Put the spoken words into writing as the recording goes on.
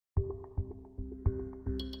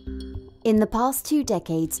In the past 2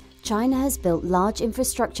 decades, China has built large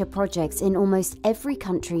infrastructure projects in almost every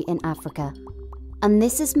country in Africa. And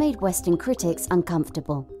this has made Western critics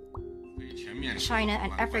uncomfortable. China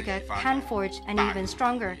and Africa can forge an even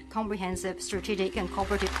stronger, comprehensive strategic and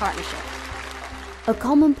cooperative partnership. A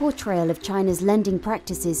common portrayal of China's lending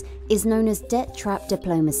practices is known as debt trap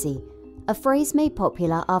diplomacy, a phrase made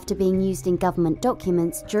popular after being used in government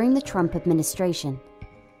documents during the Trump administration.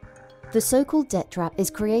 The so-called debt trap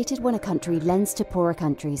is created when a country lends to poorer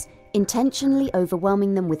countries, intentionally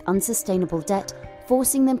overwhelming them with unsustainable debt,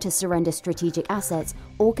 forcing them to surrender strategic assets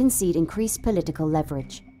or concede increased political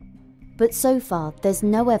leverage. But so far, there's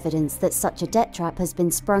no evidence that such a debt trap has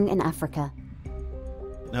been sprung in Africa.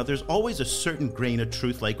 Now, there's always a certain grain of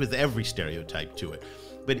truth, like with every stereotype to it,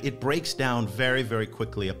 but it breaks down very, very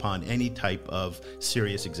quickly upon any type of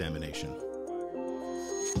serious examination.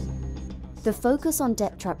 The focus on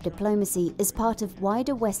debt trap diplomacy is part of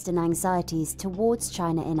wider Western anxieties towards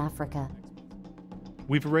China in Africa.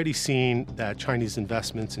 We've already seen that Chinese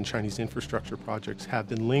investments in Chinese infrastructure projects have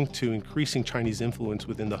been linked to increasing Chinese influence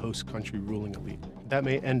within the host country ruling elite. That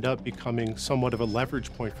may end up becoming somewhat of a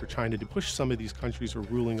leverage point for China to push some of these countries or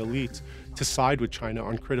ruling elites to side with China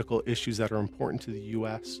on critical issues that are important to the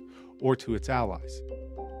U.S. or to its allies.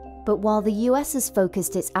 But while the US has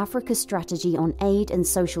focused its Africa strategy on aid and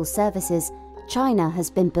social services, China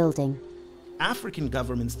has been building. African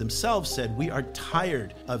governments themselves said, we are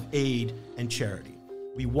tired of aid and charity.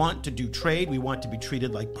 We want to do trade. We want to be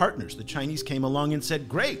treated like partners. The Chinese came along and said,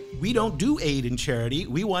 great, we don't do aid and charity.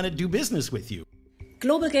 We want to do business with you.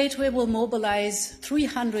 Global Gateway will mobilize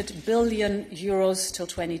 300 billion euros till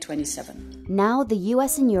 2027. Now the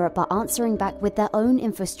US and Europe are answering back with their own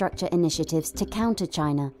infrastructure initiatives to counter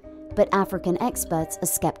China. But African experts are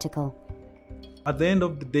skeptical. At the end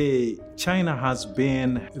of the day, China has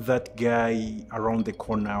been that guy around the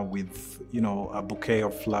corner with, a bouquet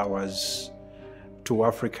of flowers to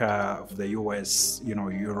Africa, the US,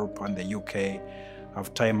 Europe and the UK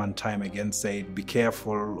have time and time again said, be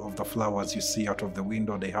careful of the flowers you see out of the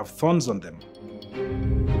window, they have thorns on them.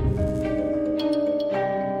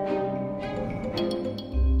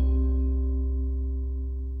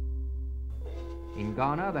 In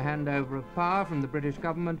Ghana, the handover of power from the British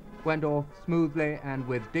government went off smoothly and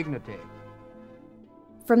with dignity.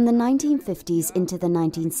 From the 1950s into the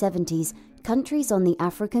 1970s, countries on the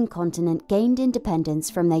African continent gained independence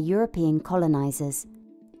from their European colonizers.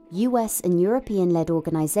 US and European-led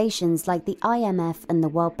organizations like the IMF and the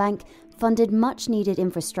World Bank funded much-needed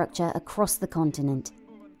infrastructure across the continent.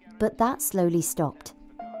 But that slowly stopped.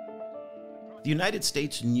 The United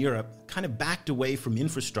States and Europe kind of backed away from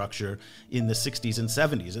infrastructure in the 60s and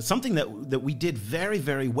 70s. It's something that we did very,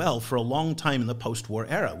 very well for a long time in the post-war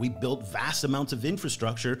era. We built vast amounts of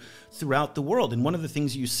infrastructure throughout the world. And one of the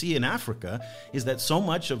things you see in Africa is that so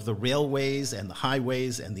much of the railways and the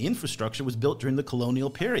highways and the infrastructure was built during the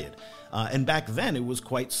colonial period. And back then it was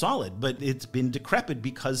quite solid, but it's been decrepit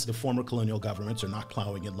because the former colonial governments are not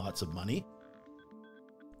plowing in lots of money.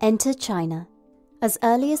 Enter China. As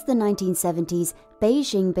early as the 1970s,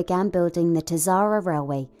 Beijing began building the Tazara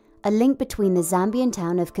Railway, a link between the Zambian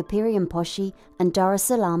town of Kapiriamposhi and Dar es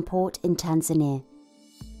Salaam port in Tanzania.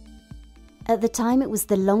 At the time, it was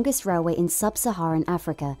the longest railway in sub-Saharan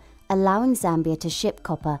Africa, allowing Zambia to ship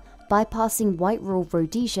copper, bypassing white rule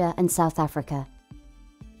Rhodesia and South Africa.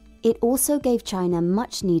 It also gave China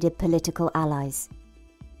much-needed political allies.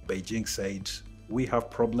 Beijing said, we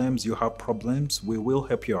have problems, you have problems, we will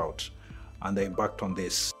help you out. And they embarked on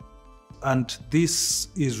this. And this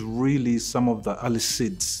is really some of the early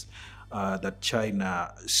seeds that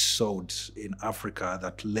China sowed in Africa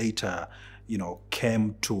that later,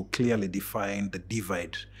 came to clearly define the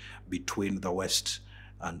divide between the West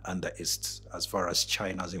and the East as far as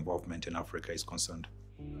China's involvement in Africa is concerned.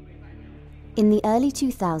 In the early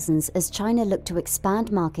 2000s, as China looked to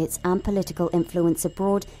expand markets and political influence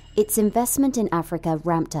abroad, its investment in Africa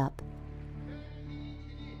ramped up.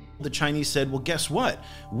 The Chinese said, well, guess what?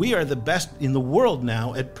 We are the best in the world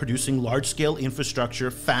now at producing large-scale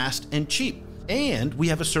infrastructure fast and cheap. And we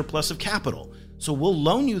have a surplus of capital. So we'll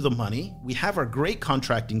loan you the money. We have our great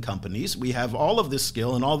contracting companies. We have all of this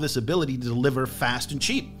skill and all this ability to deliver fast and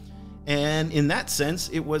cheap. And in that sense,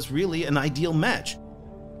 it was really an ideal match.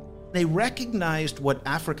 They recognized what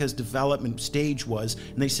Africa's development stage was,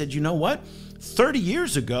 and they said, you know what? 30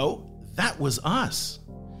 years ago, that was us.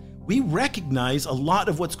 We recognize a lot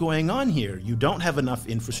of what's going on here. You don't have enough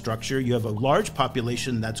infrastructure. You have a large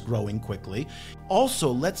population that's growing quickly. Also,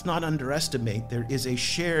 let's not underestimate there is a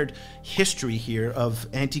shared history here of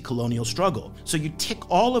anti-colonial struggle. So you tick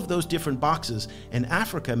all of those different boxes, and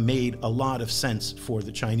Africa made a lot of sense for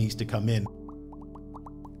the Chinese to come in.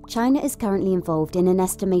 China is currently involved in an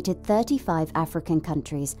estimated 35 African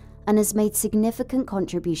countries and has made significant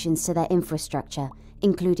contributions to their infrastructure,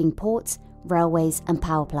 including ports, railways, and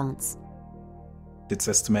power plants. It's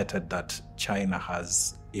estimated that China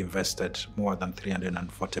has invested more than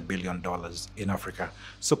 $340 billion in Africa.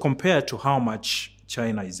 So compared to how much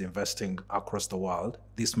China is investing across the world,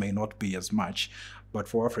 this may not be as much, but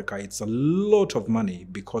for Africa, it's a lot of money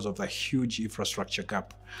because of the huge infrastructure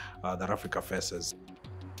gap that Africa faces.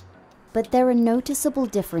 But there are noticeable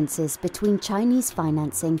differences between Chinese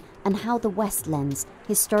financing and how the West lends,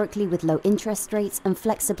 historically with low interest rates and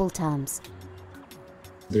flexible terms.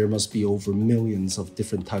 There must be over millions of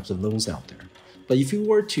different types of loans out there. But if you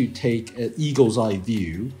were to take an eagle's eye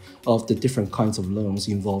view of the different kinds of loans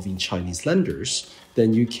involving Chinese lenders,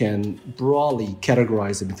 then you can broadly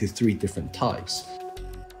categorize them into three different types.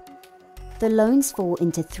 The loans fall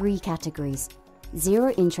into three categories: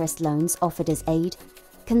 zero-interest loans offered as aid,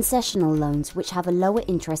 concessional loans which have a lower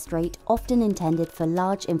interest rate often intended for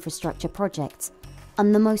large infrastructure projects,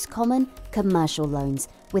 and the most common, commercial loans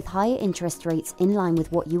with higher interest rates in line with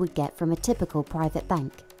what you would get from a typical private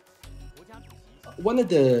bank. One of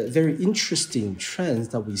the very interesting trends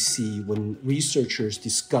that we see when researchers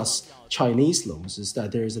discuss Chinese loans is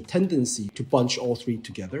that there is a tendency to bunch all three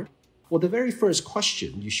together. Well, the very first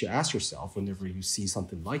question you should ask yourself whenever you see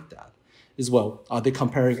something like that is, well, are they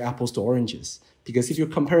comparing apples to oranges? Because if you're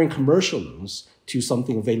comparing commercial loans to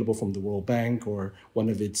something available from the World Bank or one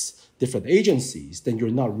of its different agencies, then you're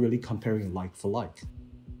not really comparing like for like.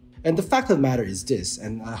 And the fact of the matter is this,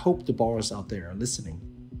 and I hope the borrowers out there are listening,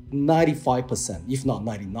 95%, if not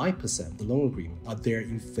 99% of the loan agreement are there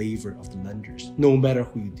in favor of the lenders, no matter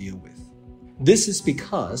who you deal with. This is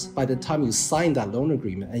because by the time you sign that loan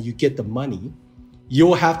agreement and you get the money,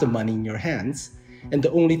 you'll have the money in your hands, and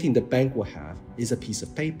the only thing the bank will have is a piece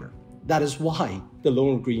of paper. That is why the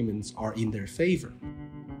loan agreements are in their favor.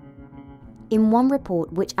 In one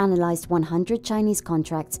report which analysed 100 Chinese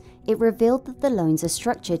contracts, it revealed that the loans are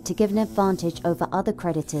structured to give an advantage over other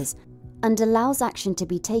creditors and allows action to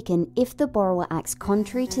be taken if the borrower acts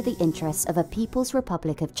contrary to the interests of a People's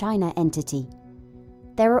Republic of China entity.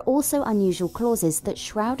 There are also unusual clauses that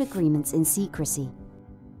shroud agreements in secrecy.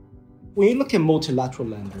 When you look at multilateral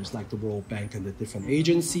lenders like the World Bank and the different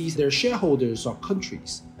agencies, their shareholders are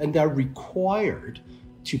countries, and they're required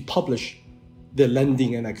to publish their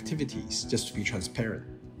lending and activities just to be transparent.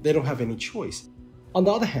 They don't have any choice. On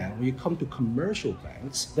the other hand, when you come to commercial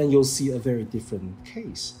banks, then you'll see a very different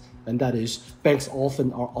case. And that is, banks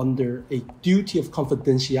often are under a duty of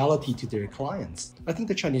confidentiality to their clients. I think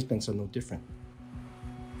the Chinese banks are no different.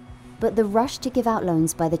 But the rush to give out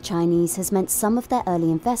loans by the Chinese has meant some of their early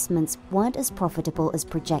investments weren't as profitable as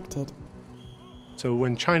projected. So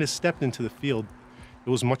when China stepped into the field, it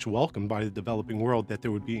was much welcomed by the developing world that there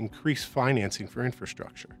would be increased financing for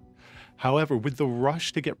infrastructure. However, with the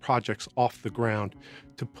rush to get projects off the ground,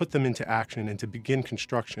 to put them into action and to begin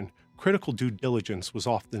construction, critical due diligence was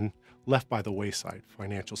often left by the wayside.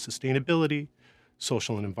 Financial sustainability,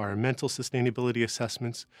 social and environmental sustainability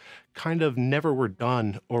assessments kind of never were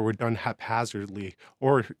done, or were done haphazardly,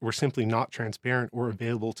 or were simply not transparent or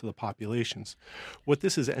available to the populations. What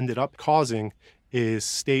this has ended up causing is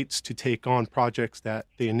states to take on projects that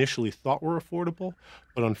they initially thought were affordable,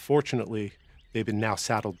 but unfortunately, they've been now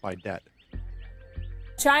saddled by debt.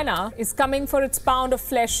 China is coming for its pound of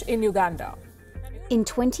flesh in Uganda. In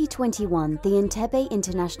 2021, the Entebbe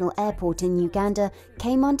International Airport in Uganda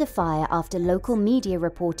came under fire after local media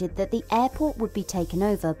reported that the airport would be taken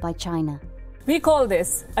over by China. We call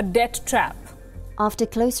this a debt trap. After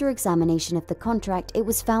closer examination of the contract, it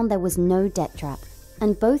was found there was no debt trap,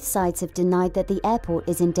 and both sides have denied that the airport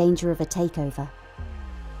is in danger of a takeover.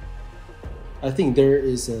 I think there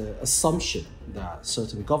is an assumption that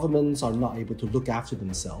certain governments are not able to look after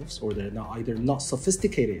themselves, or they're either not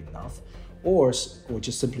sophisticated enough, or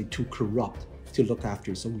just simply too corrupt to look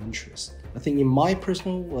after its own interests. I think in my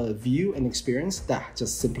personal view and experience, that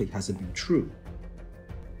just simply hasn't been true.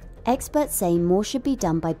 Experts say more should be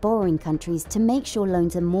done by borrowing countries to make sure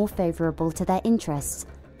loans are more favourable to their interests.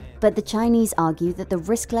 But the Chinese argue that the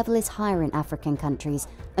risk level is higher in African countries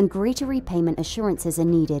and greater repayment assurances are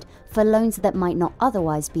needed for loans that might not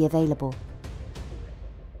otherwise be available.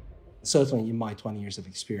 Certainly in my 20 years of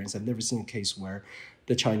experience, I've never seen a case where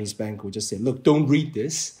the Chinese bank would just say, look, don't read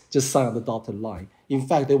this, just sign on the dotted line. In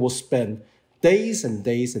fact, they will spend days and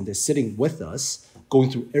days and they're sitting with us, going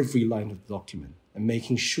through every line of the document and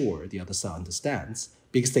making sure the other side understands,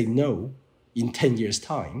 because they know in 10 years'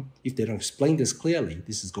 time, if they don't explain this clearly,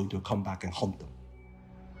 this is going to come back and haunt them.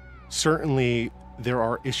 Certainly, there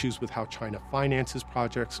are issues with how China finances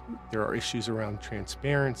projects. There are issues around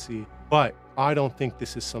transparency. But I don't think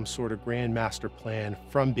this is some sort of grand master plan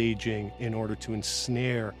from Beijing in order to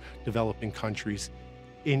ensnare developing countries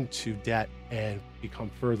into debt and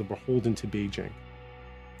become further beholden to Beijing.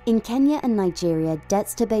 In Kenya and Nigeria,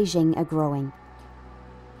 debts to Beijing are growing.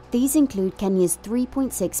 These include Kenya's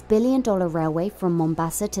 $3.6 billion railway from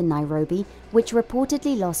Mombasa to Nairobi, which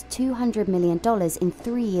reportedly lost $200 million in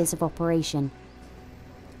 3 years of operation,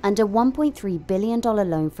 and a $1.3 billion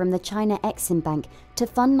loan from the China Exim Bank to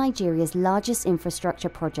fund Nigeria's largest infrastructure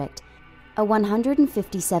project, a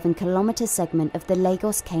 157-kilometre segment of the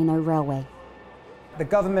Lagos-Kano Railway. The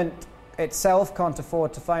government itself can't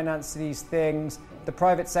afford to finance these things. The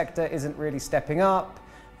private sector isn't really stepping up.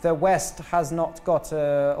 The West has not got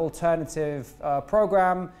an alternative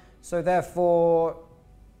program, so therefore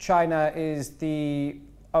China is the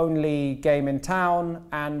only game in town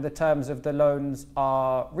and the terms of the loans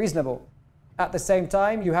are reasonable. At the same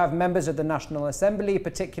time, you have members of the National Assembly,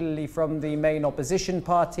 particularly from the main opposition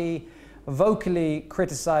party, vocally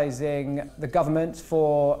criticizing the government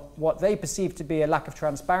for what they perceive to be a lack of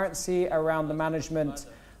transparency around the management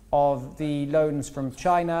of the loans from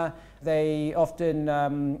China. They often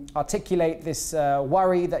articulate this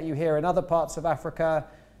worry that you hear in other parts of Africa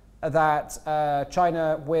that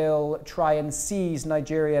China will try and seize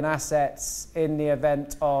Nigerian assets in the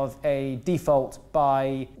event of a default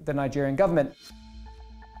by the Nigerian government.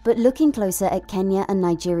 But looking closer at Kenya and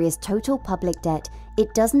Nigeria's total public debt,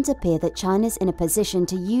 it doesn't appear that China's in a position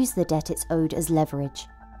to use the debt it's owed as leverage.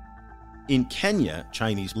 In Kenya,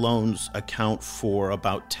 Chinese loans account for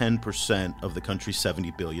about 10% of the country's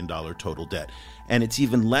 $70 billion total debt. And it's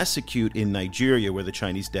even less acute in Nigeria, where the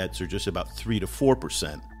Chinese debts are just about 3 to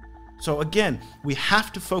 4%. So again, we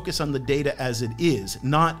have to focus on the data as it is,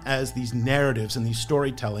 not as these narratives and these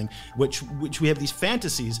storytelling, which we have these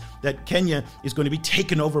fantasies that Kenya is going to be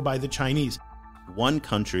taken over by the Chinese. One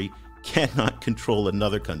country cannot control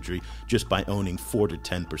another country just by owning 4 to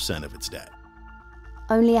 10% of its debt.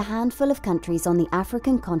 Only a handful of countries on the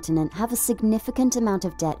African continent have a significant amount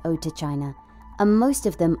of debt owed to China, and most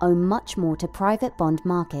of them owe much more to private bond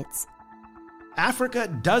markets. Africa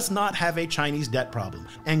does not have a Chinese debt problem.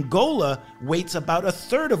 Angola weights about a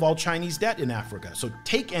third of all Chinese debt in Africa. So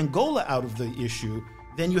take Angola out of the issue,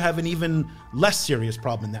 then you have an even less serious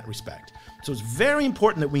problem in that respect. So it's very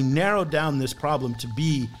important that we narrow down this problem to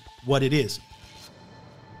be what it is.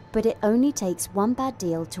 But it only takes one bad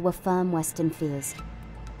deal to affirm Western fears.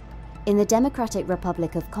 In the Democratic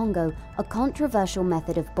Republic of Congo, a controversial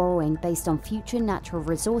method of borrowing based on future natural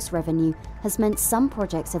resource revenue has meant some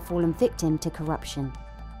projects have fallen victim to corruption.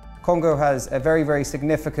 Congo has a very, very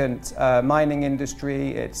significant mining industry.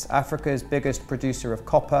 It's Africa's biggest producer of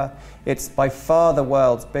copper. It's by far the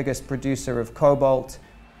world's biggest producer of cobalt.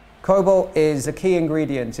 Cobalt is a key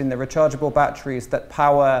ingredient in the rechargeable batteries that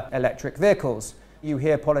power electric vehicles. You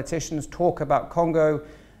hear politicians talk about Congo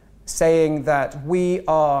saying that we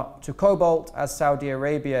are to cobalt as Saudi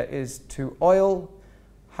Arabia is to oil.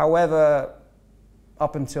 However,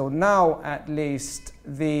 up until now at least,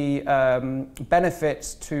 the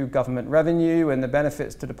benefits to government revenue and the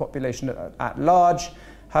benefits to the population at large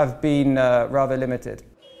have been rather limited.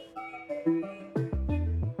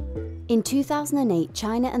 In 2008,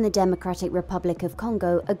 China and the Democratic Republic of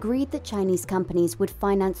Congo agreed that Chinese companies would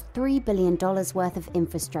finance $3 billion worth of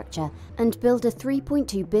infrastructure and build a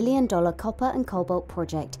 $3.2 billion copper and cobalt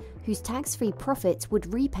project, whose tax-free profits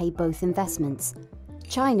would repay both investments.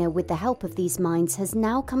 China, with the help of these mines, has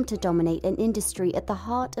now come to dominate an industry at the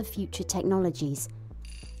heart of future technologies.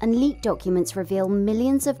 And leaked documents reveal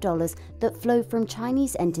millions of dollars that flow from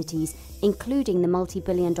Chinese entities, including the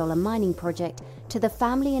multi-billion-dollar mining project, to the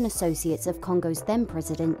family and associates of Congo's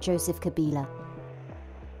then-president, Joseph Kabila.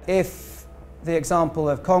 If the example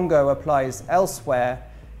of Congo applies elsewhere,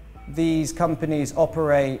 these companies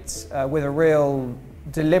operate with a real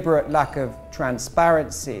deliberate lack of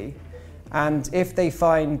transparency. And if they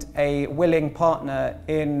find a willing partner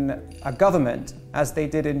in a government, as they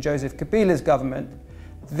did in Joseph Kabila's government,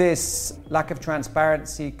 this lack of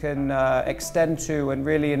transparency can extend to and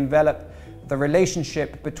really envelop the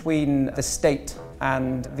relationship between the state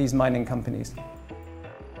and these mining companies.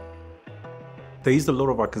 There is a lot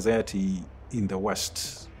of anxiety in the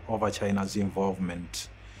West over China's involvement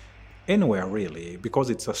anywhere really, because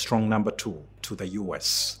it's a strong number two to the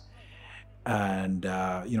US. And,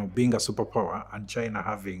 being a superpower and China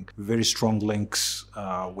having very strong links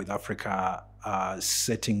with Africa,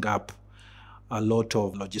 setting up a lot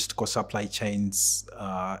of logistical supply chains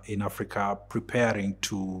in Africa, preparing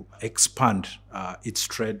to expand its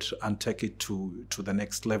trade and take it to the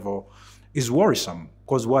next level is worrisome,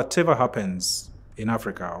 because whatever happens in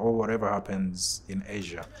Africa or whatever happens in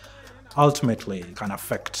Asia ultimately can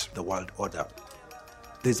affect the world order.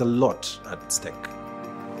 There's a lot at stake.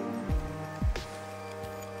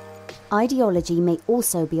 Ideology may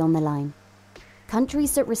also be on the line.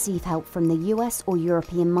 Countries that receive help from the US or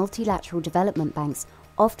European multilateral development banks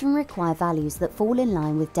often require values that fall in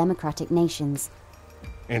line with democratic nations.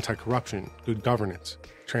 Anti-corruption, good governance,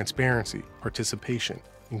 transparency, participation,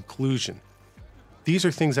 inclusion. These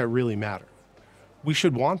are things that really matter. We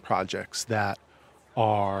should want projects that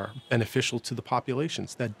are beneficial to the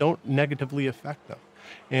populations, that don't negatively affect them.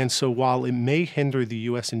 And so while it may hinder the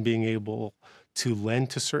US in being able to lend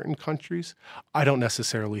to certain countries, I don't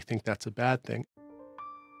necessarily think that's a bad thing.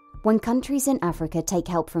 When countries in Africa take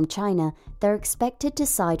help from China, they're expected to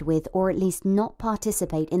side with or at least not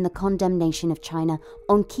participate in the condemnation of China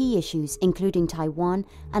on key issues including Taiwan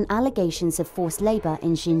and allegations of forced labor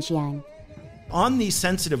in Xinjiang. On these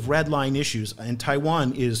sensitive red line issues, and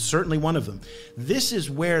Taiwan is certainly one of them, this is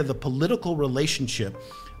where the political relationship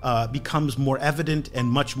becomes more evident and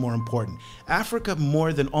much more important. Africa,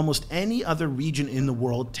 more than almost any other region in the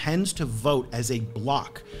world, tends to vote as a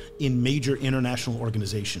bloc in major international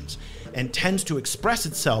organizations and tends to express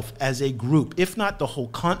itself as a group, if not the whole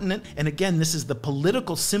continent. And again, this is the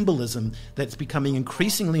political symbolism that's becoming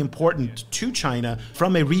increasingly important to China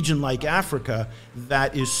from a region like Africa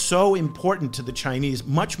that is so important to the Chinese,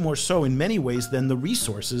 much more so in many ways than the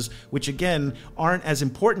resources, which again aren't as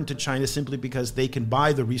important to China simply because they can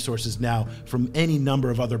buy the resources now from any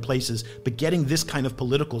number of other places. But getting this kind of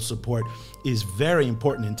political support is very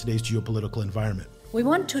important in today's geopolitical environment. We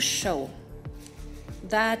want to show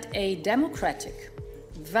that a democratic,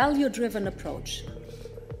 value-driven approach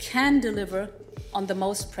can deliver on the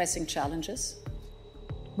most pressing challenges.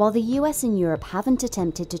 While the US and Europe haven't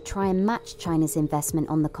attempted to try and match China's investment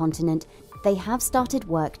on the continent, they have started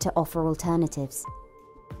work to offer alternatives.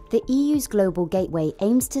 The EU's Global Gateway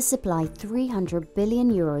aims to supply €300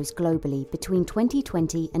 billion globally between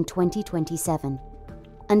 2020 and 2027.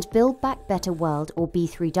 And Build Back Better World, or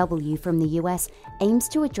B3W from the US, aims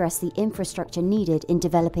to address the infrastructure needed in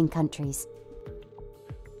developing countries.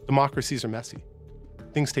 Democracies are messy.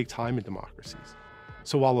 Things take time in democracies.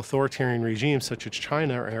 So while authoritarian regimes such as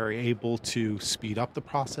China are able to speed up the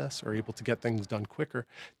process or able to get things done quicker,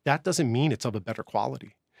 that doesn't mean it's of a better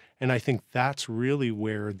quality. And I think that's really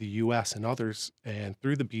where the US and others, and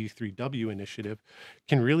through the B3W initiative,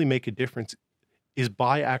 can really make a difference, is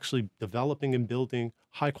by actually developing and building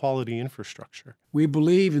high-quality infrastructure. We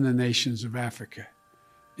believe in the nations of Africa,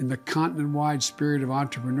 in the continent-wide spirit of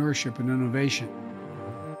entrepreneurship and innovation.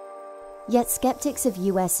 Yet skeptics of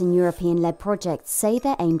US and European-led projects say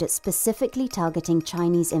they're aimed at specifically targeting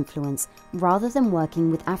Chinese influence rather than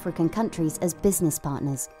working with African countries as business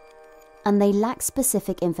partners. And they lack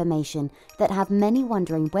specific information that have many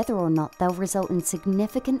wondering whether or not they'll result in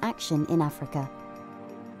significant action in Africa.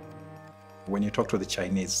 When you talk to the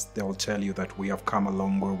Chinese, they will tell you that we have come a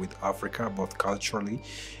long way with Africa, both culturally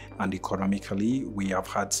and economically. We have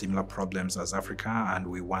had similar problems as Africa, and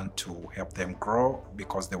we want to help them grow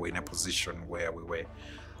because they were in a position where we were.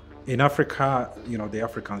 In Africa, the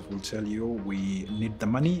Africans will tell you we need the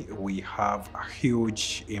money. We have a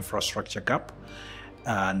huge infrastructure gap,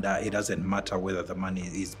 and it doesn't matter whether the money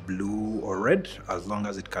is blue or red. As long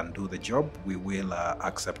as it can do the job, we will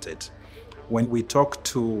accept it. When we talk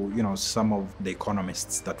to some of the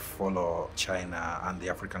economists that follow China and the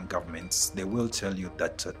African governments, they will tell you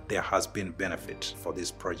that there has been benefit for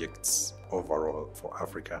these projects overall for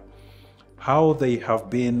Africa. How they have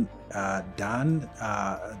been done,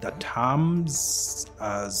 the terms,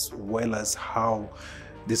 as well as how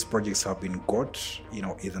these projects have been got,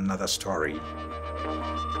 is another story.